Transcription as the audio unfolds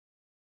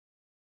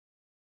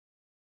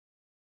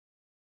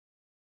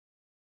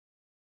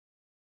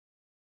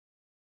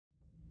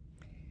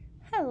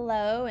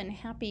Hello and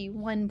happy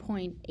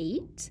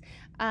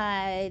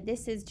 1.8.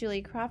 This is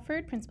Julie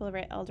Crawford, principal over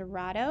at El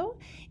Dorado,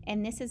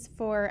 and this is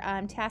for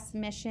task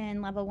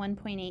submission level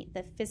 1.8.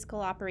 The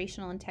fiscal,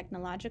 operational, and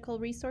technological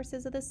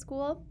resources of the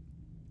school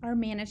are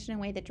managed in a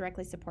way that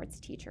directly supports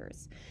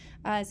teachers.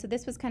 So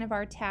this was kind of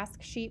our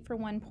task sheet for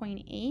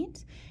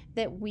 1.8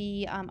 that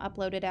we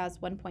uploaded as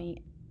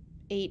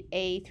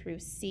 1.8A through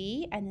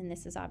C, and then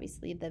this is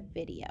obviously the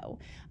video.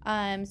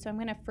 So I'm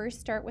going to first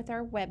start with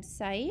our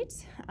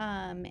website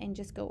and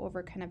just go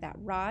over kind of that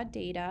raw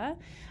data.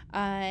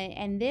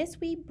 And this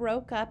we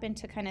broke up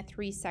into kind of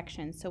 3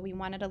 sections. So we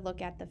wanted to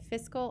look at the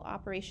fiscal,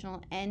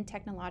 operational, and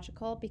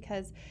technological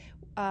because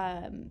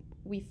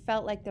we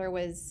felt like there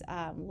was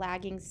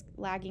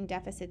lagging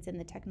deficits in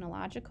the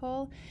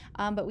technological,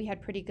 but we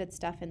had pretty good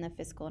stuff in the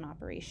fiscal and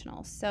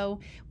operational. So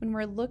when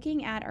we're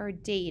looking at our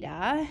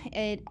data,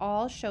 it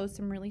all shows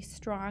some really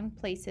strong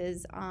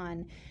places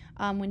on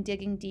when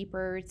digging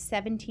deeper.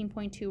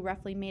 17.2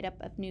 roughly made up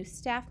of new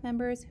staff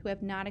members who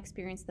have not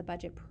experienced the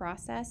budget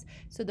process.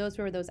 So those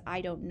were those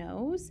I don't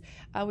knows.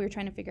 We were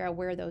trying to figure out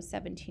where those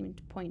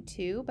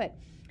 17.2, but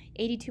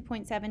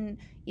 82.7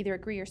 either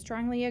agree or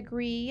strongly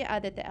agree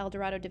that the El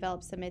Dorado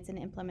develops, submits, and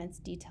implements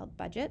detailed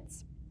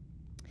budgets.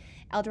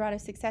 El Dorado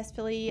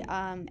successfully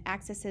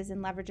accesses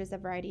and leverages a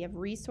variety of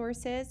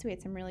resources. We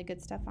had some really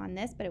good stuff on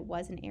this, but it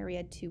was an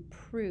area to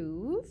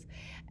prove.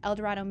 El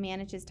Dorado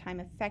manages time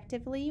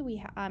effectively.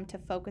 We to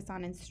focus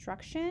on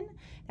instruction.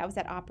 That was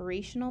that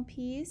operational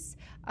piece,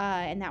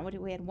 and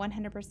we had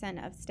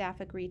 100% of staff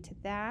agree to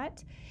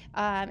that.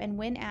 And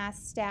when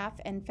asked, staff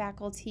and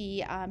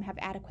faculty have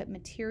adequate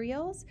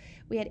materials.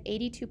 We had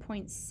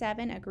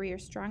 82.7 agree or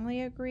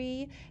strongly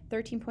agree,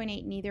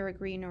 13.8 neither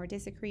agree nor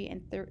disagree,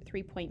 and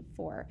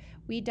 3.4.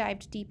 We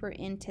dived deeper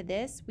into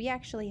this. We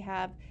actually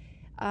have,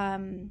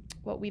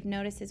 what we've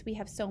noticed is we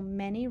have so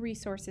many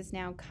resources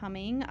now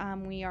coming.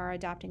 We are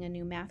adopting a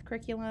new math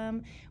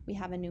curriculum, we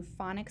have a new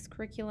phonics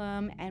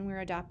curriculum, and we're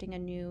adopting a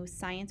new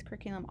science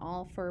curriculum,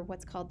 all for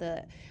what's called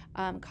the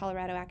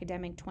Colorado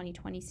Academic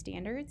 2020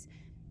 Standards.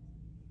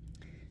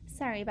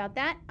 Sorry about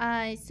that.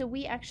 So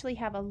we actually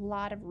have a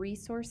lot of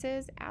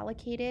resources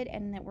allocated,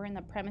 and that we're in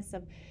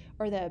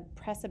the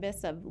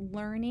precipice of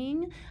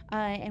learning,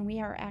 and we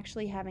are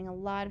actually having a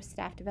lot of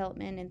staff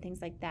development and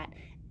things like that.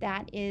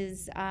 That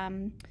is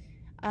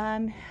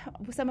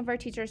some of our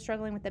teachers are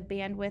struggling with the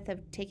bandwidth of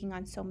taking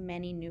on so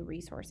many new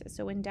resources.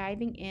 So when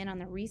diving in on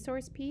the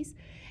resource piece,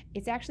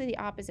 it's actually the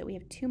opposite. We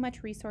have too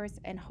much resource,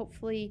 and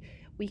hopefully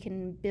we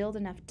can build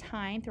enough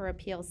time through our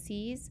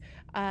PLCs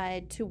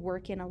to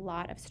work in a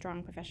lot of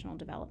strong professional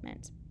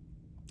development.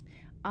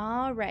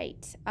 All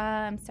right,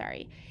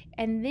 sorry.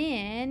 And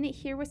then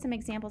here were some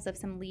examples of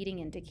some leading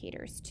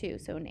indicators too.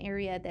 So an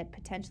area that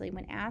potentially,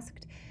 when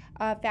asked,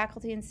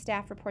 faculty and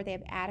staff report they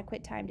have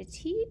adequate time to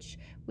teach.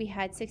 We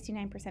had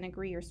 69%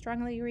 agree or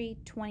strongly agree,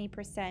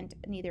 20%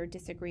 neither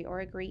disagree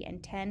or agree,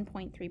 and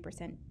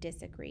 10.3%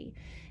 disagree.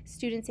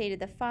 Students stated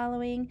the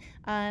following,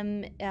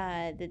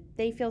 that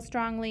they feel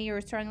strongly or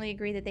strongly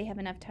agree that they have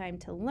enough time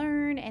to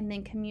learn, and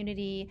then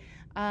community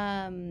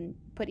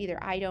put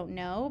either I don't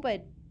know,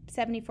 but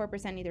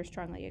 74% either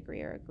strongly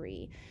agree or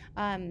agree.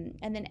 And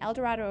then El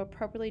Dorado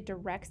appropriately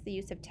directs the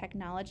use of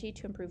technology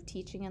to improve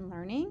teaching and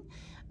learning.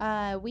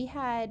 We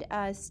had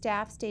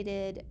staff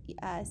stated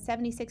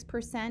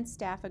 76%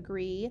 staff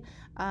agree,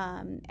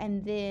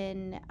 and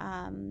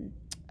then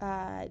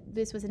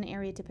this was an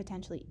area to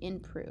potentially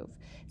improve.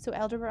 So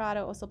El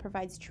Dorado also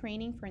provides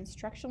training for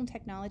instructional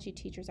technology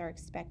teachers are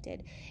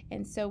expected,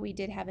 and so we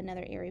did have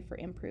another area for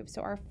improve.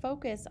 So our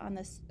focus on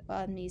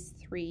these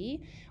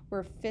 3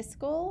 were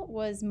fiscal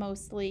was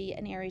mostly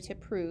an area to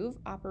prove,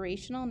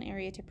 operational an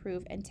area to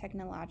prove, and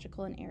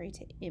technological an area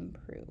to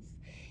improve.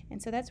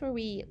 And so that's where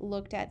we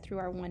looked at through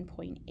our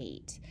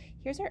 1.8.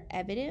 Here's our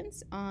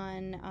evidence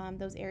on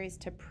those areas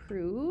to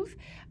prove.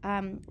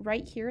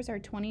 Right here is our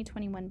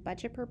 2021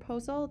 budget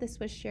proposal. This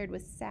was shared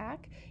with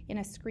SAC in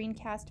a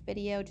screencast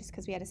video just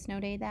because we had a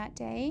snow day that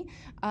day.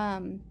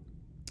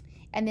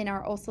 And then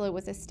it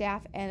was a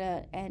staff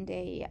and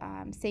a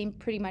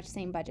pretty much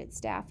same budget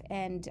staff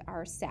and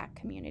our SAC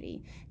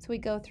community. So we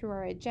go through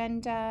our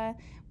agenda,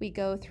 we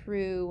go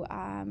through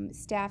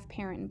staff,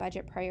 parent, and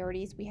budget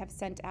priorities. We have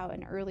sent out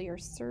an earlier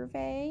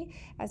survey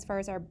as far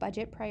as our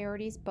budget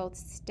priorities, both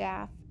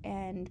staff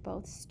and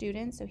both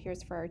students. So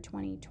here's for our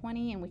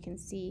 2020, and we can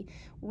see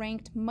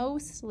ranked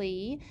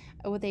mostly,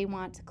 they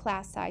want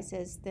class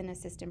sizes, then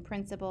assistant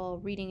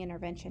principal, reading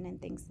intervention, and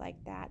things like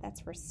that.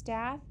 That's for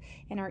staff.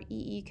 And our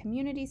EE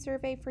community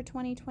survey for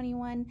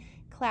 2021,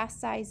 class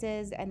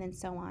sizes, and then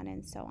so on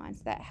and so on.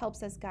 So that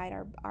helps us guide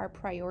our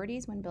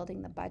priorities when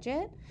building the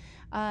budget,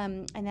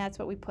 and that's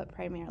what we put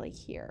primarily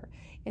here.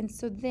 And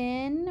so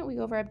then we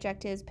go over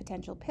objectives,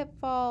 potential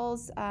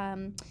pitfalls,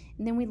 and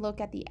then we look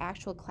at the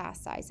actual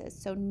class sizes.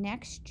 So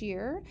next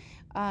year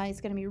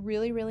is going to be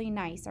really, really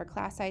nice. Our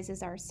class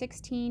sizes are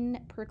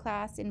 16 per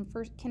class in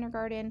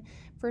kindergarten.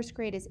 First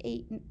grade is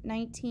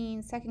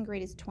 19, second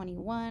grade is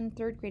 21,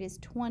 third grade is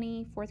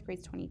 20, fourth grade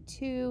is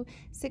 22,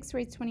 sixth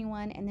grade is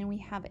 21, and then we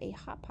have a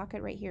hot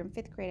pocket right here in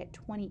fifth grade at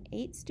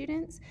 28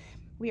 students.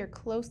 We are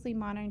closely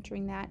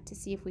monitoring that to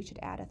see if we should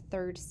add a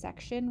third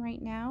section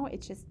right now.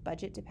 It's just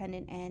budget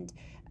dependent and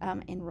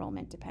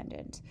enrollment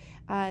dependent.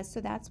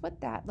 So that's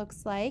what that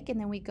looks like. And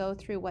then we go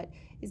through what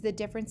is the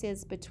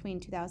differences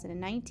between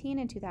 2019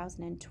 and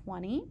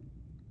 2020.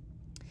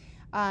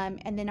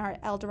 And then our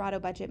El Dorado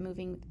budget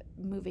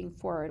moving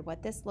forward,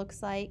 what this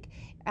looks like.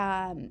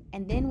 And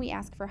then we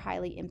ask for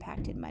highly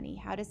impacted money.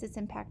 How does this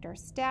impact our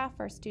staff,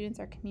 our students,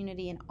 our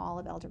community, and all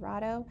of El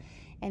Dorado?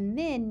 And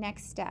then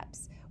next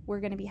steps. We're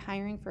going to be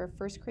hiring for a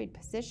first grade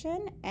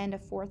position and a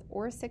fourth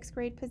or sixth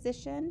grade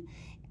position.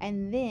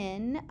 And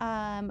then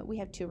we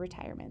have 2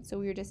 retirements. So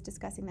we were just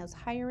discussing those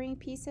hiring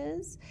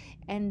pieces.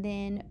 And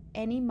then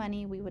any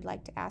money we would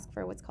like to ask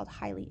for what's called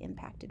highly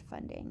impacted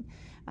funding.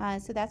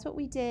 So that's what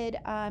we did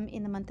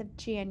in the month of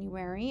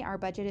January. Our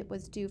budget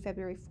was due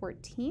February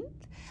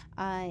 14th,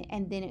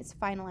 and then it's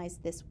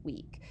finalized this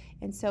week.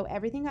 And so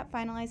everything got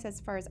finalized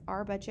as far as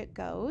our budget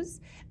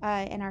goes,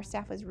 and our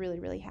staff was really,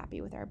 really happy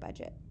with our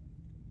budget.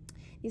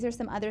 These are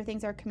some other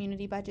things. Our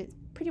community budget,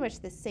 pretty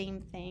much the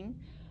same thing,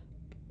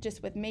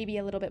 just with maybe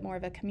a little bit more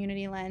of a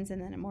community lens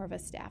and then more of a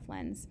staff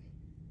lens.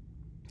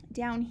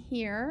 Down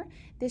here,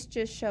 this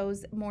just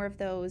shows more of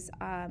those,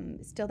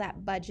 still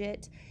that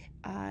budget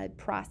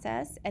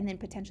process, and then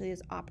potentially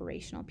those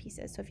operational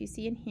pieces. So if you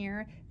see in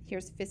here,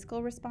 here's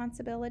fiscal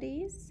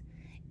responsibilities,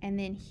 and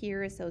then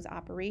here is those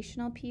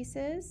operational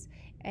pieces,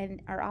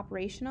 and are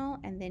operational,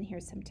 and then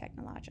here's some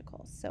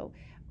technological. So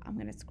I'm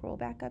going to scroll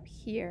back up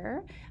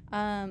here.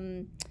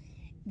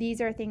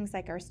 These are things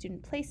like our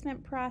student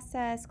placement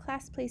process,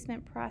 class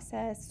placement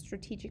process,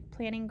 strategic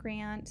planning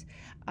grant,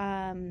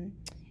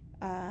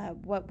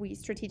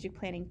 strategic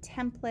planning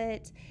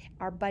template,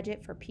 our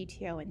budget for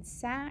PTO and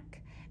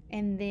SAC,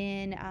 and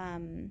then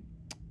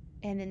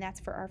that's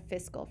for our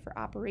fiscal. For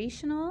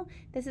operational,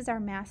 this is our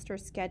master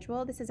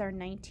schedule. This is our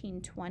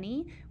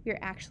 1920. We are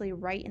actually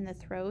right in the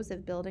throes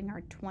of building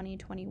our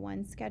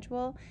 2021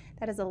 schedule.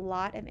 That is a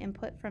lot of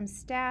input from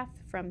staff,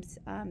 from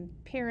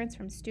parents,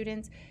 from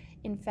students.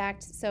 In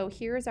fact, so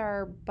here's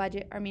our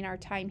budget, our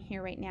time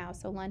here right now.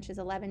 So lunch is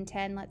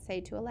 11:10, let's say,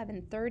 to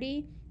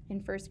 11:30 in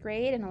first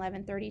grade, and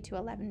 11:30 to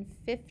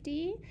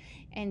 11:50.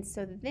 And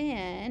so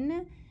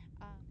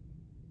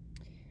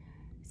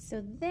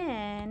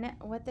then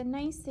what the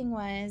nice thing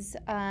was,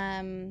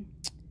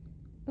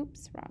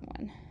 oops,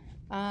 wrong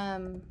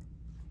one.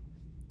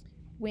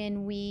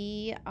 When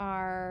we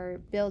are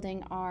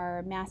building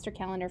our master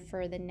calendar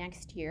for the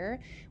next year,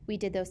 we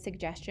did those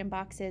suggestion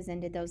boxes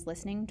and did those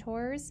listening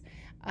tours.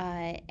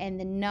 And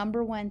the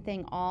number one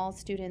thing all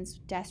students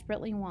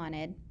desperately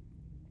wanted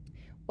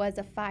was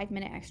a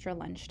 5-minute extra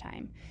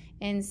lunchtime.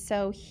 And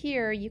so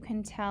here you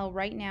can tell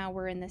right now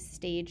we're in the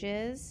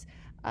stages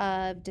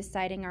of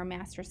deciding our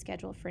master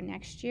schedule for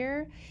next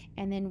year.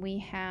 And then we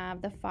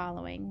have the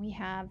following. We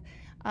have,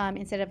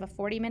 instead of a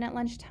 40-minute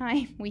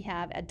lunchtime, we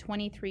have a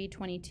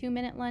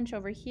 22-minute lunch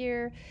over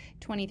here,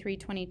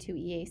 22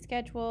 EA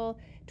schedule,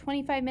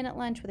 25-minute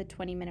lunch with a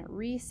 20-minute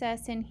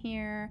recess in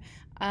here.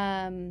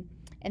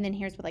 And then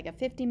here's with like a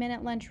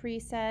 50-minute lunch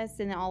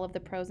recess, and all of the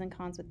pros and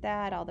cons with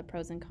that, all the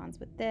pros and cons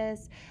with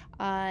this.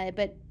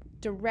 But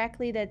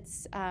directly,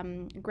 that's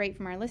great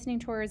from our listening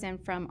tours and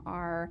from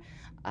our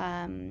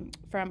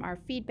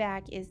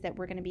feedback, is that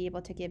we're going to be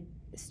able to give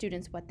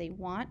students what they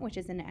want, which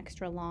is an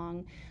extra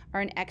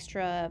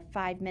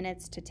 5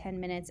 minutes to 10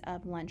 minutes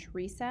of lunch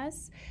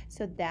recess.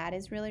 So that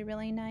is really,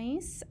 really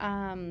nice.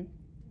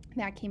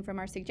 That came from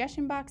our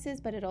suggestion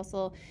boxes, but it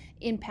also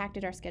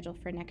impacted our schedule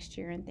for next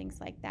year and things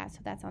like that. So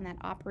that's on that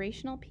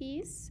operational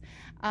piece.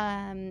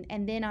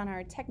 And then on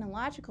our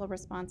technological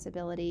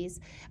responsibilities,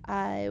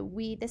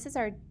 this is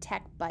our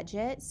tech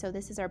budget. So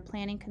this is our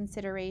planning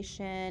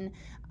consideration.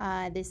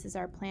 This is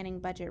our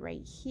planning budget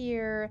right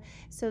here.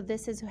 So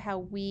this is how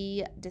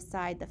we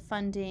decide the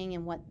funding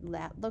and what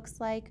that looks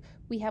like.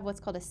 We have what's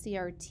called a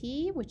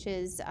CRT, which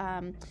is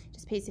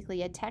just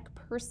basically a tech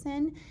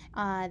person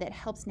that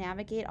helps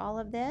navigate all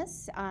of this.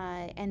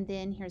 And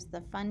then here's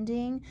the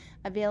funding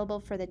available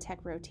for the tech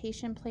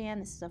rotation plan.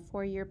 This is a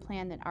 4-year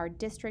plan that our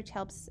district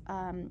helps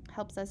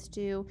us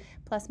do,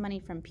 plus money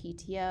from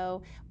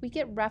PTO. We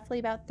get roughly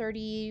about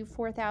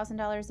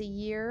 $34,000 a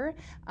year.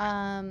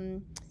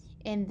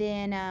 And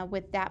then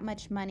with that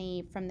much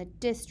money from the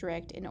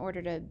district in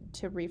order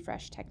to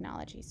refresh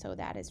technology. So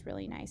that is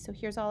really nice. So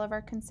here's all of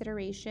our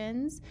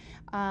considerations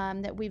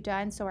that we've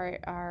done. So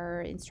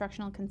our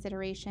instructional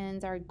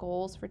considerations, our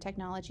goals for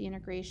technology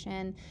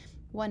integration,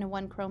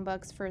 1-to-1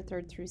 Chromebooks for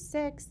 3rd through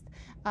 6th,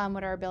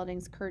 what are our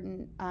building's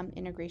current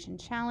integration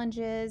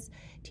challenges,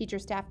 teacher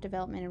staff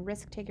development and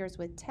risk takers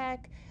with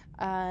tech,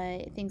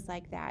 things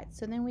like that.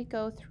 So then we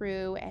go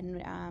through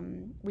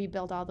and we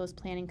build all those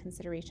planning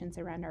considerations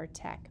around our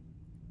tech.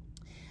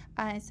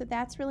 So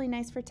that's really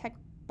nice for tech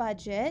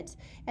budget,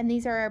 and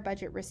these are our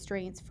budget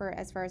restraints for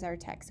as far as our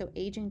tech. So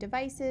aging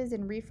devices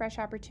and refresh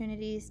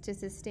opportunities to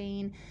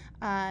sustain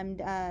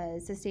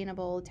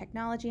sustainable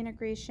technology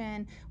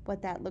integration,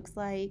 what that looks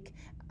like.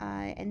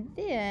 And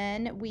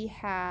then we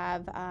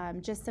have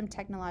just some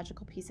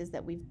technological pieces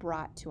that we've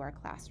brought to our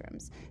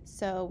classrooms.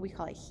 So we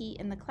call it Heat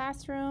in the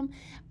Classroom.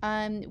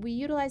 We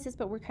utilize this,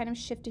 but we're kind of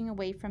shifting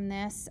away from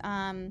this.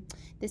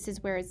 This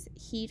is where it's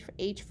HEAT,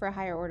 H for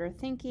higher order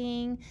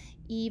thinking,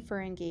 E for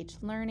engaged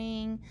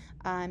learning,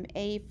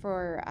 A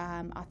for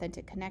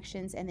authentic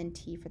connections, and then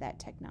T for that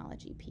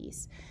technology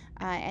piece.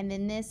 And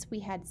then this, we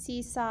had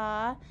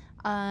Seesaw.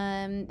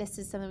 This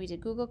is something we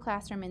did Google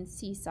Classroom and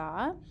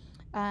Seesaw.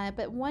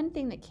 But one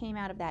thing that came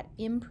out of that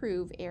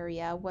improve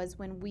area was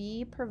when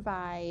we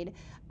provide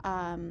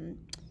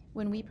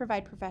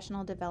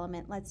professional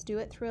development, let's do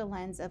it through a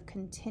lens of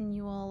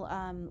continual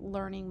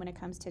learning when it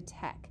comes to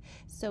tech.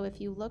 So if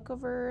you look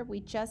over,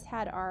 we just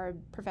had our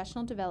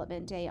professional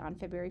development day on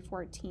February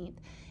 14th,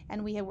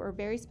 and we were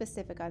very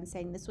specific on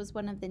saying this was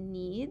one of the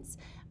needs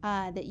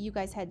that you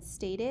guys had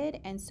stated.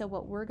 And so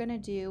what we're going to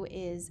do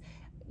is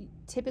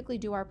typically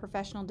do our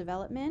professional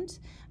development.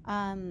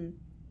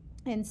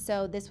 And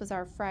so this was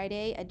our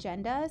Friday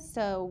agenda.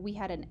 So we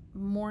had a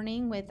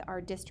morning with our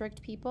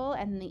district people,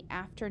 and in the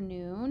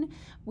afternoon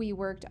we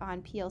worked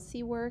on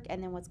PLC work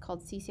and then what's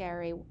called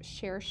CCIRA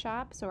Share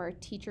Shop. So our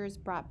teachers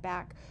brought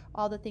back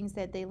all the things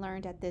that they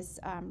learned at this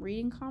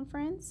reading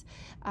conference,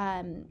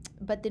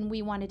 but then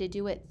we wanted to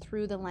do it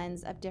through the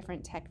lens of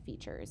different tech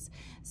features.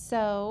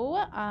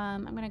 So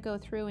I'm going to go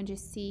through and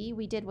just see.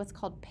 We did what's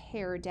called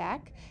Pear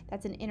Deck.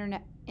 That's an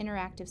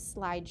interactive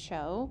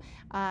slideshow.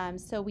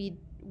 So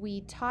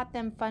we taught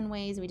them fun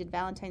ways. We did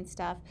Valentine's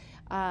stuff,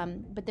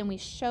 but then we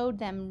showed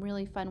them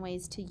really fun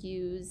ways to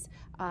use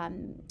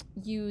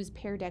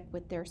Pear Deck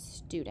with their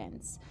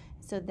students.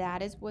 So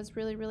that was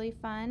really, really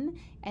fun.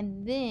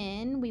 And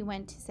then we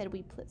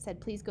said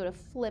please go to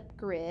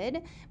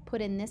Flipgrid,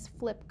 put in this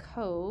flip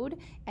code,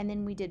 and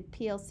then we did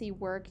PLC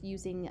work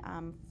using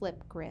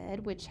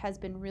Flipgrid, which has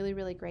been really,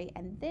 really great.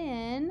 And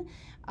then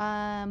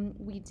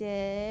we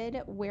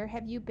did Where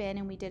Have You Been?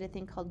 And we did a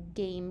thing called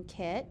Game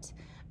Kit,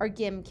 or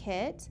Gim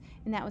Kit,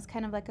 and that was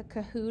kind of like a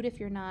Kahoot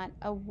if you're not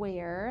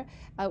aware.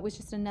 It was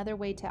just another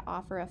way to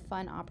offer a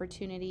fun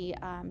opportunity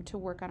to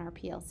work on our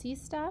PLC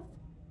stuff.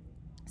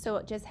 So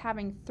just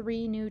having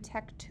 3 new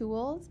tech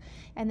tools,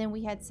 and then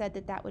we had said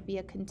that would be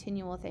a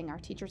continual thing. Our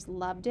teachers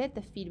loved it.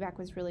 The feedback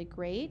was really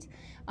great.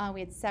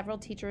 We had several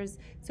teachers.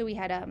 So we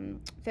had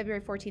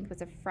February 14th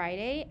was a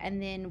Friday, and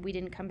then we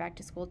didn't come back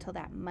to school till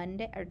that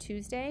Monday or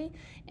Tuesday.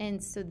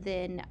 And so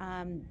then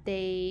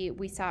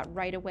we saw it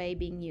right away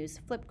being used.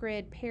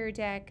 Flipgrid, Pear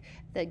Deck,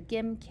 the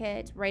Gim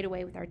Kit right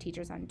away with our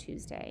teachers on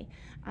Tuesday.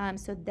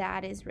 So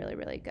that is really,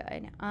 really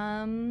good.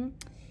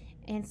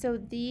 And so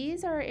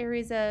these are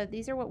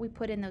what we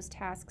put in those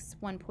tasks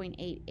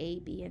 1.8 A,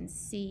 B, and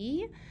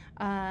C.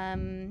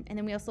 And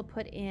then we also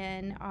put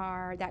in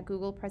that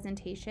Google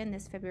presentation,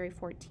 this February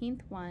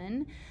 14th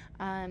one.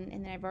 And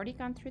then I've already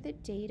gone through the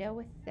data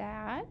with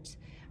that.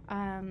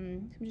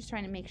 I'm just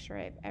trying to make sure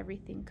I have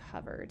everything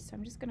covered. So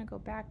I'm just going to go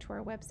back to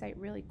our website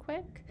really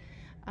quick.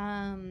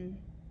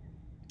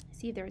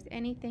 See if there's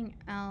anything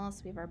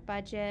else. We have our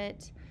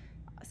budget,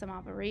 some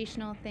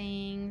operational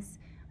things.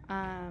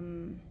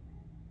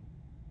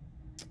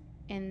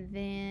 And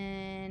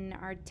then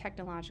our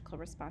technological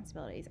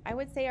responsibilities. I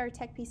would say our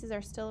tech pieces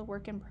are still a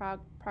work in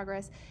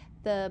progress.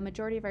 The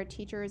majority of our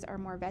teachers are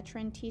more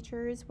veteran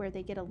teachers where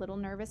they get a little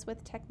nervous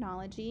with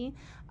technology.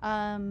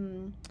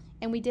 And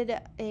we did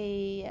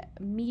a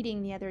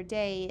meeting the other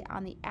day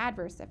on the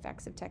adverse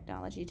effects of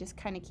technology, just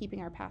kind of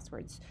keeping our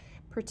passwords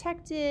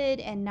protected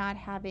and not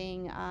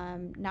having,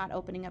 not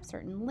opening up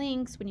certain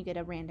links when you get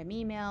a random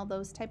email,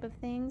 those type of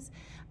things.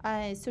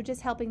 So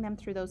just helping them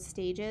through those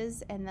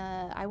stages. And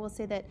I will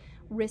say that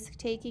risk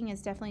taking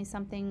is definitely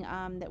something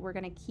that we're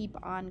going to keep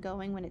on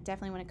going when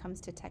it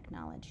comes to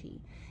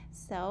technology.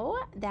 So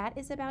that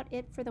is about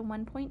it for the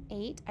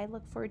 1.8. I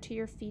look forward to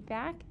your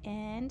feedback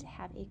and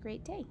have a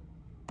great day.